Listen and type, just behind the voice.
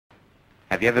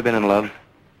Have you ever been in love?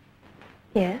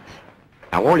 Yes.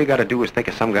 Now, all you got to do is think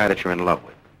of some guy that you're in love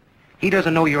with. He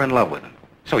doesn't know you're in love with him,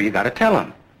 so you got to tell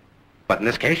him. But in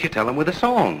this case, you tell him with a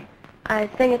song. I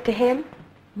sing it to him?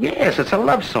 Yes, it's a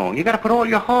love song. You got to put all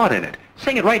your heart in it.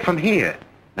 Sing it right from here.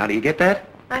 Now, do you get that?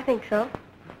 I think so.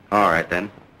 All right, then.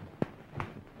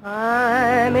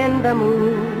 I'm in the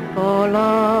mood for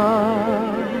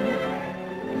love,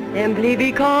 simply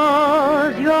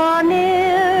because you're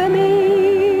near me.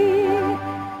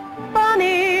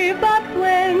 Funny, but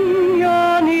when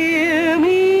you're near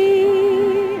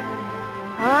me,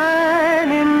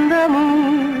 I'm in the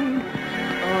mood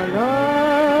for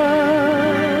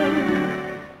love.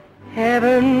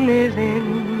 Heaven is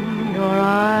in your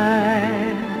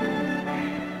eyes,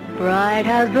 bright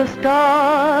as the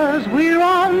stars we're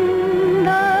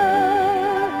under.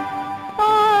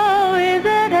 Oh, is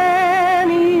it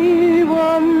any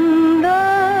wonder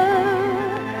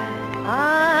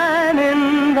I'm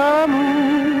in the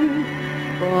mood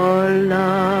for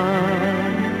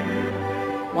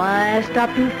love? Why stop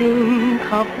to think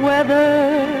of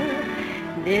whether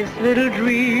this little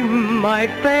dream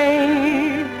might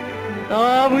fade?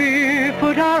 So we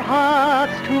put our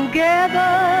hearts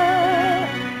together.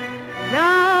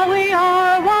 Now we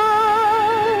are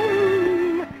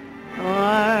one.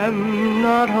 I'm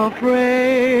not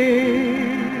afraid.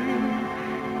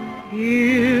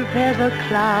 If there's a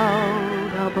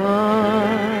cloud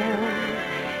above,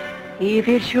 if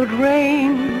it should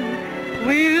rain,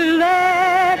 we'll let